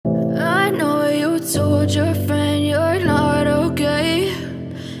told your friend you're not okay,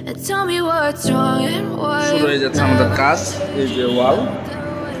 and tell me what's wrong and why. শুরু হয়ে যাচ্ছে আমাদের কাজ। এই যে ওয়াল,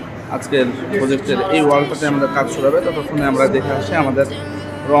 আজকের প্রজেক্টের এই ওয়ালটাতে আমাদের কাজ শুরু হবে। ততক্ষণে আমরা দেখে আসি আমাদের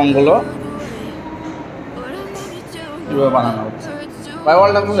রঙগুলো কীভাবে বানানো হচ্ছে। ভাই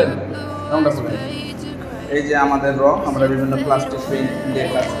ওয়ালটা খুলেন, রঙটা খুলেন। এই যে আমাদের রং, আমরা বিভিন্ন প্লাস্টিক পেইন্ট দিয়ে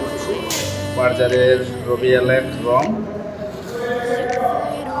কাজ করছি। বার্জারের রবিএলেট রং,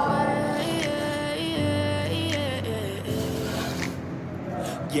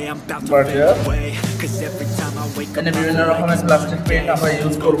 বিভিন্ন রকমের প্লাস্টিক পেইন্ট আমরা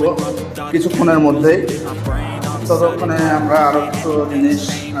ইউজ করব কিছুক্ষণের মধ্যেই। ততক্ষণে আমরা আরো কিছু জিনিস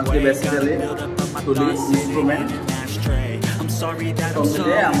বেসিক্যালি তুলি, ইনস্ট্রুমেন্ট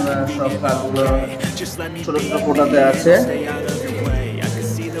আমরা সব কাজগুলো ছোট ছোট ফোটাতে আছে।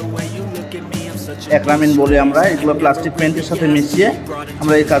 অ্যাক্রামিন বলি আমরা, এগুলো প্লাস্টিক পেইন্টের সাথে মিশিয়ে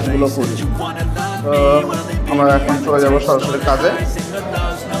আমরা এই কাজগুলো করি। তো আমরা এখন চলে যাবো সরাসরি কাজে।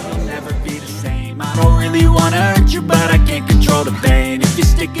 I don't really wanna hurt you, but I can't control the pain. If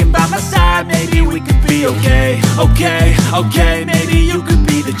you're sticking by my side, maybe we could be okay. Okay, maybe you could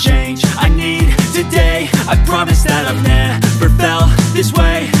be the change I need today. I promise that I've never felt this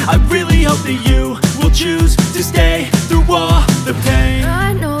way. I really hope that you will choose to stay through all the pain. I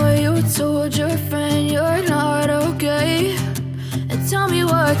know you told your friend you're not okay, and tell me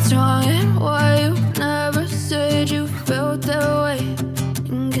what's wrong and why you never said you felt that way.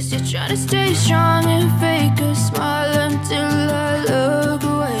 Guess you're trying to stay strong and fake a smile until I look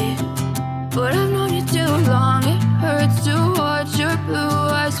away. But I've known you too long, it hurts to watch your blue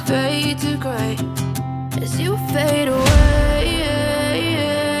eyes fade to gray as you fade away.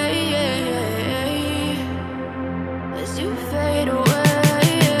 As you fade away.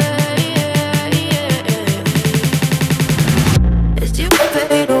 As you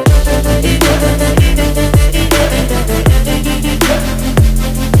fade away.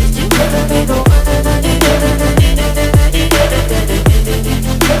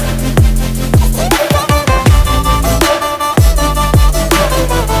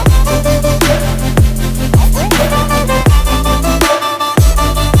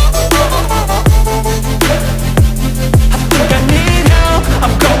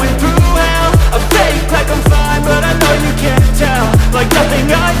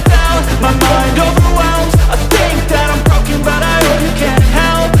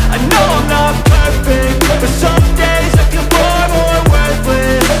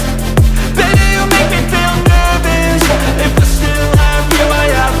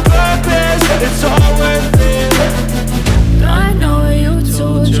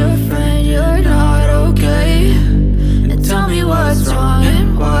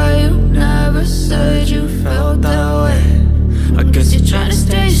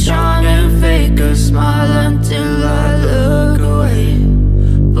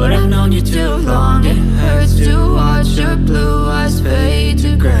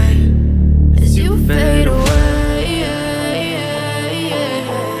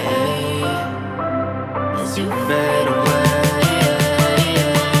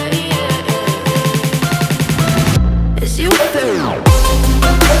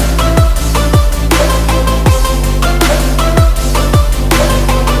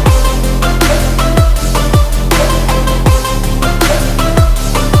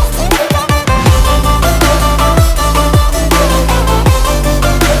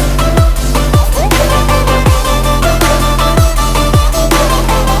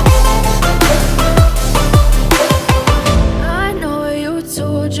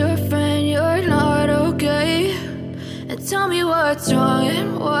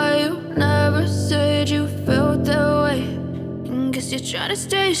 Try to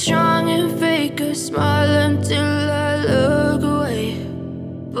stay strong and fake a smile until I look away.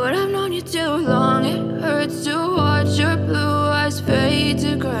 But I've known you too long, it hurts to watch your blue eyes fade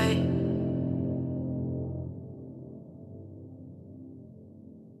to gray.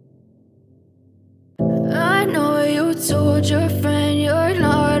 I know you told your friend you're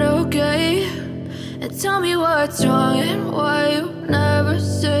not okay, and tell me what's wrong and why you never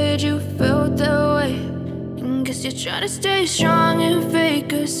said you felt that way. Guess you're trying to stay strong and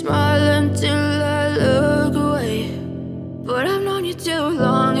fake a smile until I look away. But I've known you too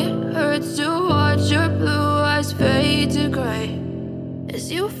long, it hurts to watch your blue eyes fade to gray as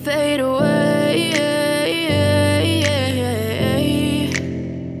you fade away.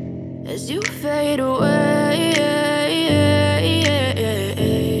 As you fade away.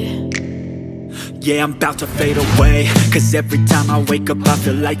 Yeah, I'm about to fade away, cause every time I wake up I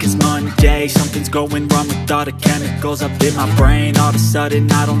feel like it's Monday. Something's going wrong with all the chemicals up in my brain. All of a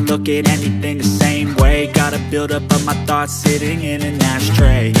sudden I don't look at anything the same way. Gotta build up of my thoughts sitting in an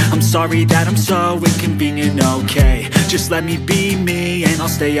ashtray. I'm sorry that I'm so inconvenient, okay. Just let me be me and I'll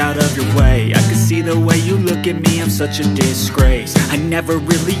stay out of your way. I can see the way you look at me, I'm such a disgrace. I never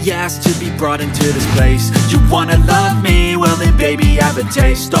really asked to be brought into this place. You wanna love me? Well then baby I have a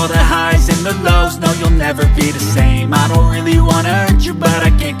taste. All the highs and the lows, no you'll never be the same. I don't really wanna hurt you but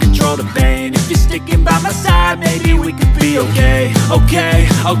I can't control the pain. If you're sticking by my side, maybe we could be okay. Okay,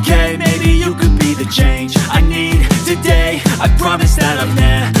 okay, maybe you could be the change I need today. I promise that I've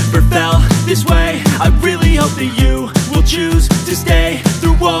never felt this way. I really hope that you will choose to stay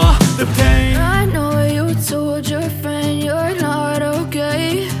through all the pain. I know you told your friend you're not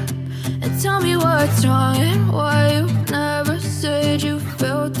okay, and tell me what's wrong and why you never said you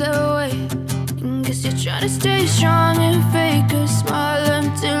felt that way. Guess you're trying to stay strong and fake a smile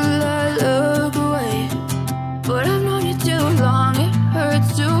until I look away. But I've known you too long, it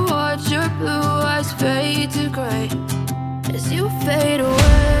hurts to watch your blue eyes fade to gray as you fade away.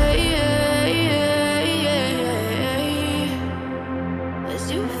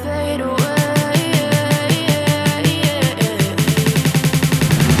 As you fade away.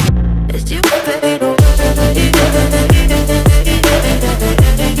 As you fade away.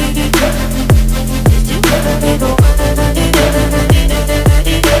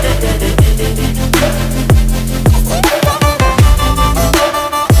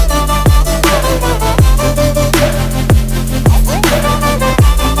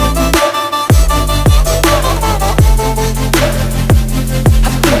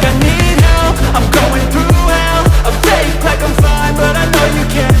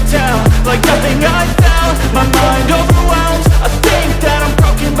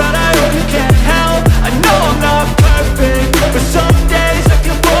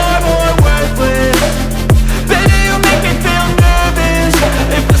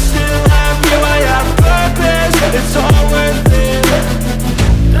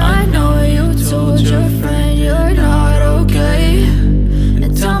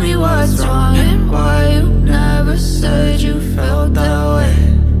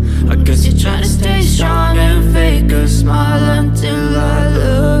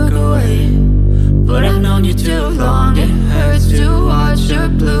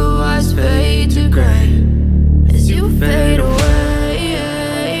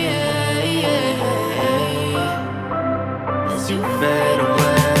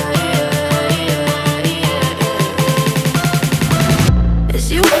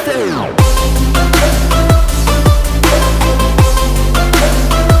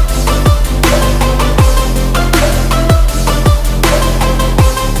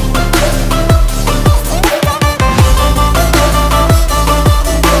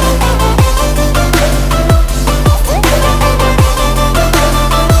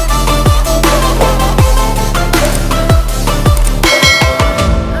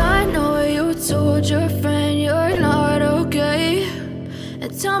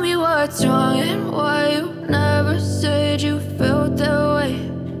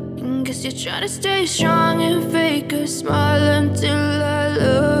 Try to stay strong and fake a smile until I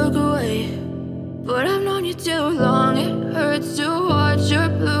look away.